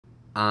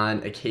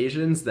On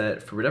occasions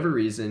that, for whatever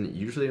reason,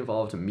 usually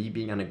involved me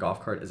being on a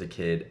golf cart as a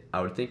kid,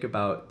 I would think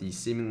about the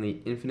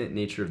seemingly infinite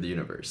nature of the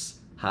universe.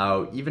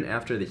 How even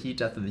after the heat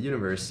death of the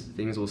universe,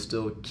 things will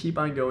still keep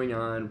on going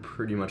on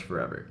pretty much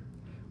forever.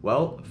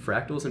 Well,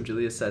 fractals and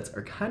Julia sets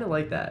are kind of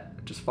like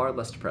that, just far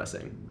less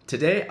depressing.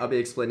 Today, I'll be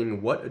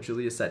explaining what a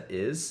Julia set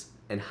is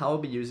and how I'll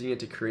be using it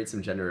to create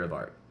some generative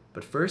art.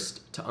 But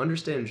first, to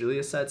understand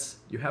Julia sets,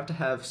 you have to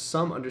have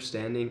some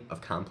understanding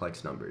of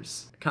complex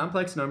numbers.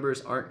 Complex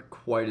numbers aren't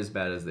quite as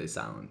bad as they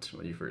sound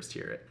when you first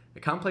hear it.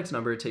 A complex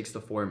number takes the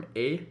form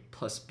a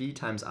plus b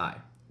times I,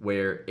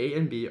 where a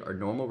and b are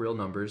normal real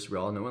numbers we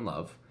all know and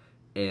love,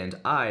 and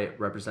I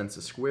represents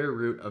the square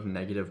root of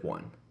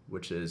 -1,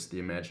 which is the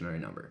imaginary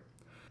number.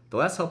 The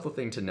last helpful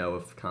thing to know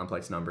of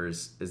complex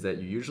numbers is that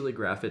you usually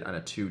graph it on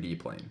a 2D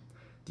plane.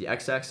 The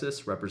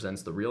x-axis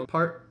represents the real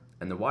part,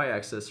 and the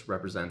y-axis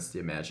represents the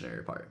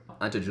imaginary part.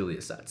 Onto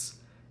Julia sets.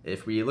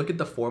 If we look at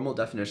the formal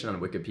definition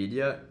on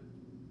Wikipedia,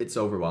 it's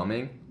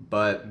overwhelming,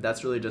 but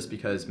that's really just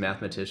because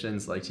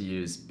mathematicians like to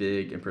use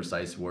big and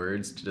precise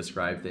words to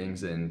describe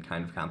things in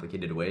kind of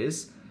complicated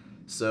ways.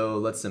 So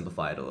let's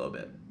simplify it a little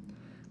bit.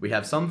 We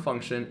have some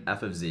function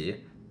f of z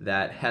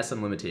that has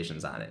some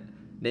limitations on it.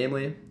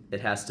 Namely,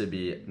 it has to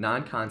be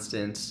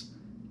non-constant,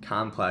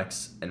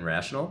 complex, and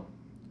rational.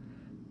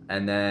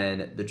 And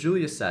then the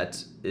Julia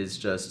set is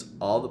just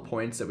all the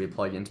points that we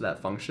plug into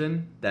that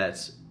function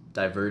that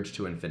diverge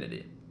to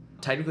infinity.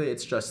 Technically,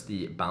 it's just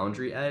the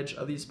boundary edge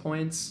of these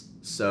points.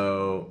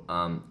 So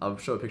I'll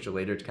show a picture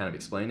later to kind of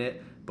explain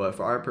it. But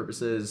for our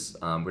purposes,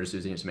 we're just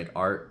using it to make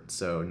art.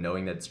 So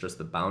knowing that it's just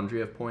the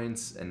boundary of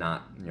points and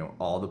not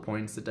all the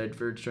points that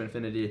diverge to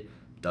infinity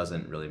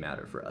doesn't really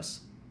matter for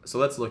us. So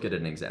let's look at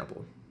an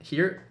example.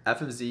 Here,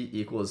 f of z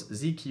equals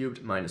z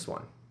cubed minus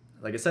 1.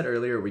 Like I said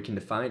earlier, we can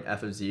define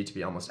f of z to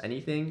be almost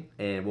anything,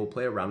 and we'll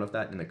play around with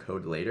that in the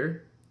code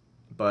later.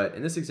 But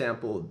in this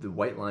example, the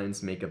white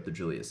lines make up the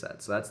Julia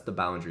set, so that's the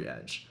boundary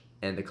edge,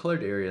 and the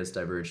colored areas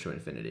diverge to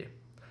infinity.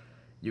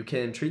 You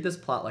can treat this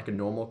plot like a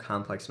normal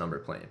complex number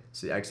plane.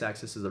 So the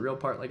x-axis is the real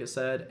part, like I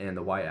said, and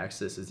the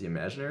y-axis is the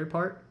imaginary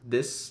part.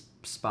 This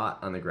spot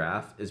on the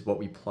graph is what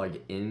we plug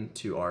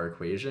into our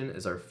equation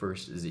as our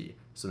first z.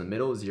 So in the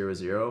middle, 0,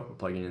 0, we're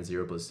plugging in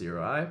 0 plus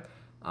 0i.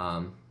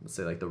 Let's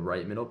say like the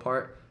right middle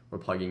part, we're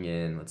plugging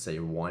in, let's say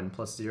 1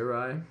 plus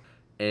 0i.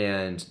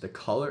 And the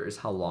color is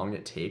how long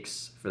it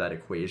takes for that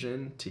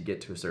equation to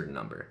get to a certain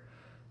number.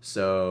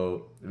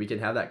 So we can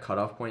have that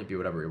cutoff point be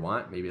whatever we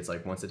want. Maybe it's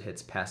like once it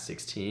hits past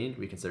 16,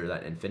 we consider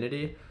that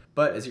infinity.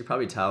 But as you can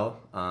probably tell,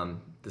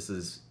 this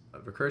is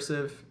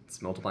recursive,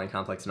 it's multiplying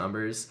complex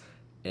numbers,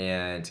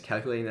 and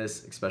calculating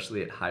this,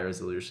 especially at high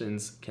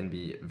resolutions, can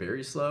be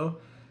very slow.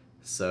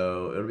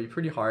 So it'll be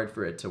pretty hard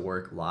for it to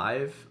work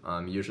live.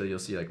 Usually you'll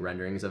see like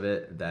renderings of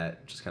it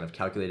that just kind of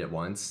calculate it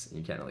once.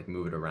 You can't like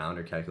move it around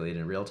or calculate it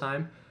in real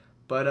time.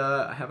 But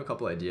I have a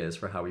couple ideas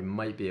for how we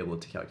might be able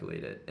to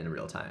calculate it in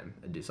real time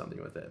and do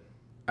something with it.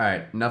 All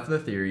right, enough of the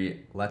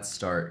theory, let's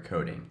start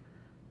coding.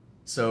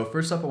 So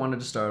first up, I wanted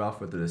to start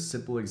off with a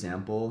simple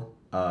example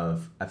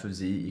of f of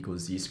z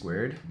equals z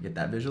squared, get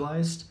that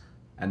visualized.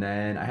 And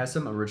then I have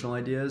some original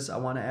ideas I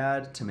want to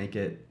add to make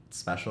it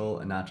special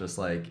and not just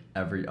like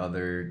every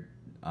other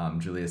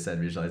Julia set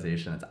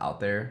visualization that's out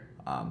there.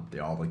 They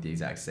all look the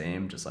exact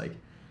same, just like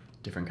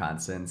different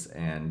constants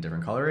and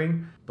different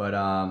coloring. But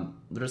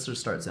let's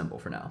just start simple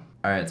for now.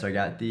 All right, so I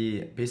got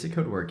the basic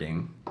code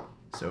working.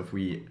 So if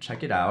we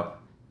check it out,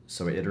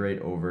 so we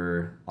iterate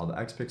over all the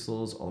x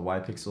pixels, all the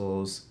y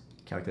pixels,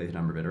 calculate the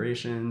number of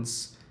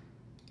iterations,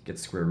 get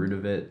the square root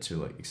of it to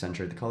like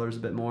accentuate the colors a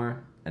bit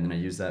more. And then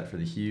I use that for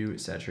the hue,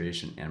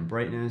 saturation, and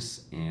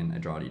brightness, and I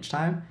draw it each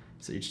time.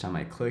 So each time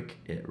I click,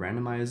 it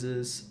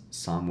randomizes,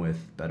 some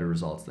with better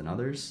results than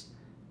others.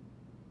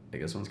 I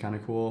think this one's kind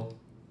of cool.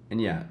 And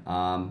yeah,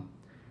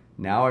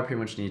 now I pretty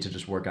much need to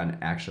just work on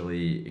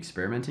actually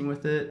experimenting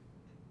with it.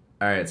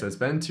 All right, so it's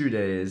been 2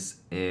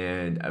 days,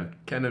 and I've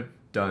kind of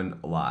done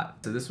a lot.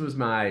 So this was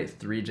my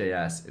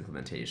Three.js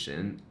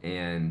implementation,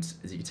 and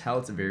as you can tell,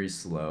 it's very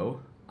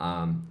slow.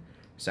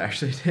 So I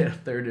actually did a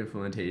third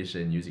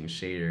implementation using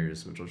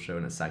shaders, which I'll show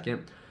in a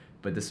second.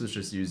 But this was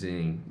just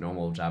using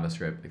normal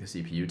JavaScript, like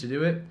the CPU, to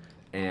do it.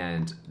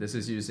 And this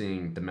is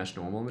using the mesh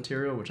normal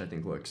material, which I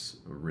think looks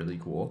really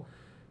cool.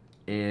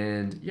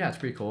 And yeah, it's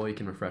pretty cool. You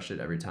can refresh it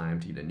every time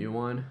to get a new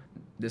one.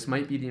 This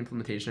might be the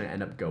implementation I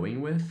end up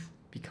going with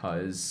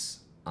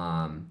because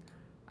I'm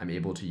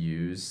able to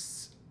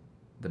use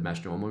the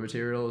mesh normal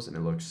materials and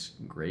it looks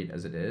great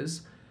as it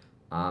is.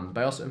 But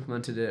I also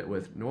implemented it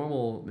with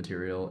normal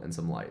material and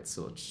some lights.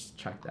 So let's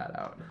check that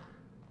out.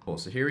 Cool,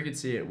 so here we can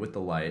see it with the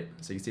light.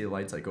 So you can see the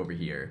light's like over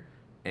here.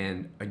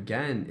 And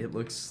again, it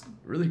looks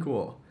really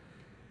cool.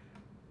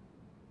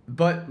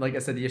 But like I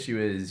said, the issue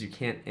is you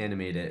can't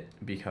animate it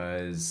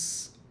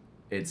because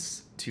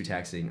it's too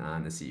taxing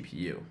on the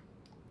CPU.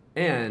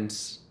 And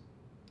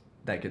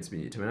that gets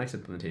me to my next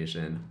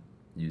implementation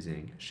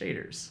using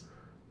shaders.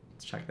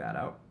 Let's check that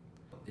out.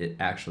 It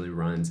actually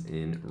runs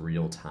in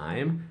real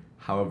time.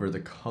 However,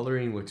 the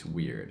coloring looks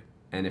weird.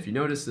 And if you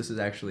notice, this is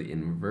actually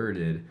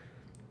inverted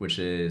which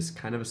is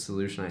kind of a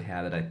solution I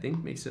had that I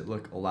think makes it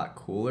look a lot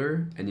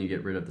cooler, and you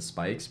get rid of the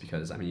spikes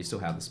because, I mean, you still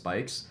have the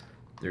spikes.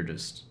 They're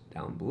just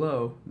down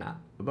below, not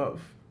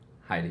above,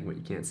 hiding what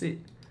you can't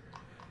see.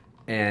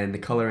 And the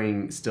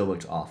coloring still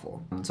looks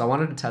awful. So I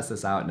wanted to test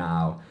this out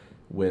now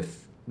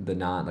with the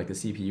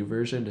CPU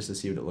version, just to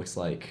see what it looks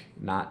like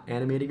not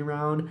animating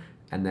around.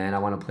 And then I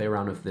want to play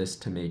around with this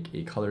to make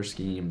a color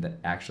scheme that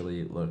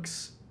actually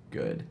looks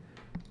good.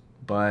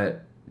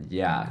 But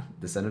yeah,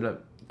 this ended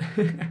up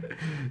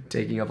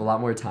taking up a lot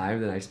more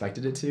time than I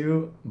expected it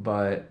to,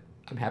 but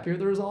I'm happy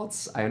with the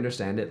results. I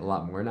understand it a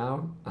lot more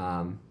now.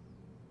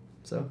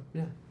 So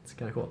yeah, it's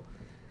kind of cool.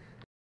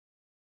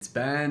 It's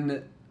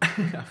been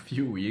a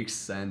few weeks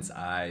since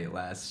I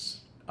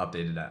last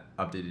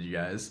updated you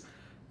guys.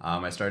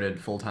 I started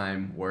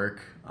full-time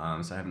work,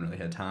 so I haven't really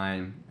had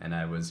time, and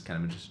I was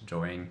kind of just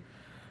enjoying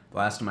the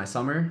last of my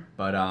summer,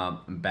 but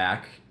I'm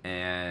back,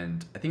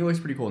 and I think it looks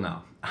pretty cool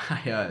now.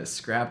 I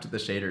scrapped the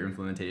shader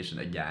implementation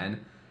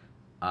again,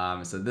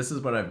 so this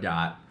is what I've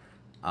got.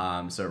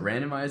 So it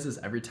randomizes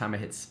every time I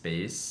hit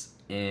space,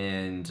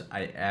 and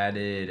I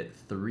added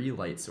 3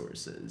 light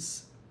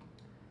sources.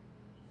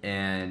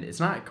 And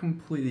it's not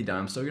completely done.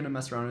 I'm still going to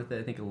mess around with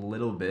it, I think, a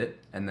little bit,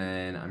 and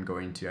then I'm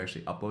going to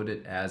actually upload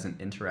it as an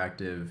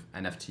interactive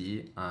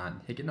NFT on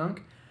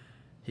Hicketnunk,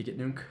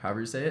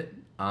 however you say it.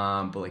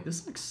 But like,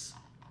 this looks,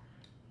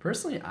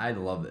 personally, I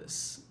love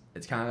this.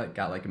 It's kind of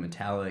got like a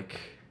metallic,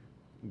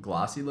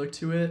 glossy look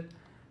to it.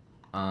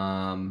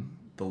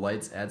 The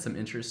lights add some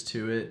interest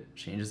to it,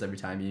 changes every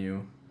time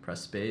you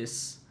press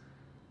space.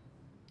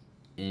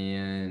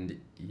 And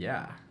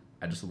yeah,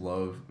 I just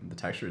love the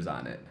textures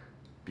on it.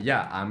 But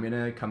yeah, I'm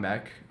gonna come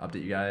back,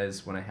 update you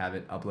guys when I have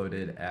it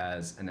uploaded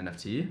as an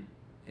NFT,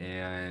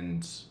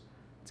 and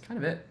that's kind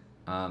of it.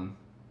 I'm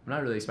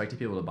not really expecting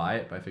people to buy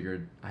it, but I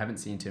figured I haven't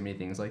seen too many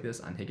things like this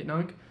on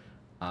Hicketnunk,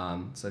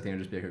 so I think it'll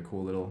just be like a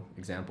cool little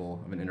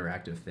example of an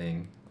interactive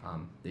thing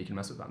that you can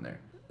mess with on there.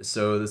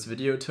 So this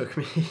video took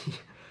me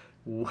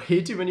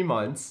way too many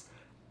months.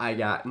 I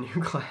got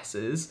new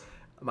glasses.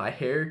 My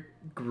hair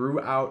grew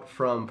out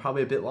from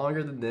probably a bit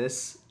longer than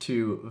this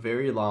to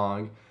very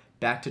long,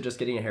 back to just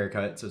getting a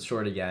haircut, so it's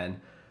short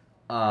again.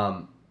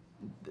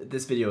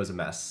 This video is a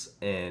mess,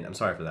 and I'm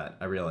sorry for that.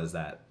 I realize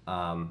that.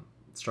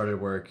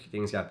 Started work,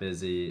 things got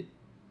busy.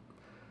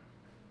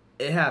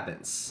 It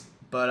happens.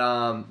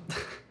 But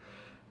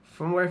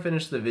from where I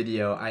finished the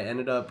video, I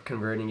ended up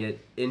converting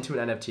it into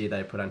an NFT that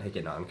I put on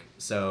Hicketnunk.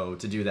 So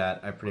to do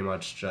that, I pretty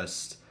much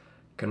just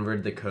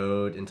converted the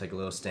code into like a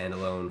little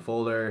standalone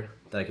folder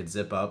that I could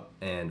zip up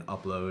and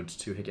upload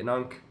to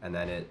Hicketnunk, and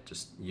then it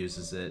just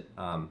uses it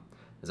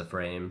as a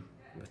frame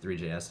with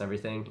Three.js and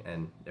everything,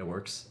 and it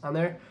works on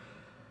there,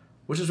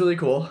 which is really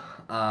cool.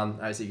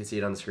 Obviously you can see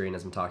it on the screen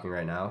as I'm talking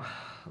right now.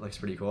 It looks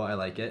pretty cool, I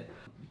like it.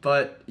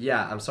 But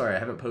yeah, I'm sorry, I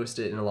haven't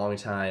posted in a long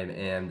time,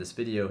 and this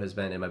video has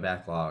been in my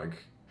backlog,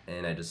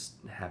 and I just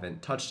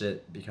haven't touched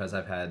it because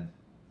I've had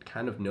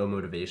kind of no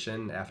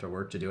motivation after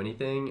work to do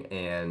anything.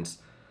 And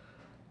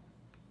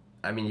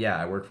I mean, yeah,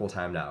 I work full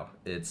time now.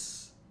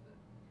 It's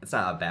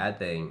not a bad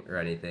thing or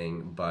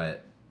anything,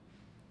 but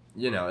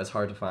you know, it's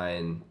hard to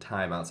find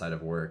time outside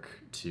of work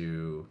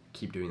to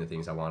keep doing the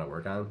things I want to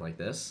work on, like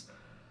this.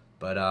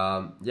 But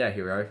yeah,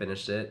 here we are, I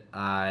finished it.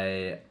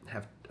 I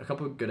have a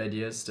couple of good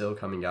ideas still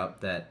coming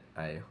up that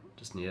I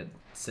just need to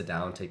sit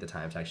down, take the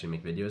time to actually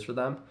make videos for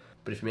them.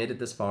 But if you made it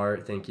this far,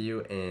 thank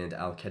you, and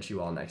I'll catch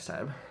you all next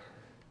time.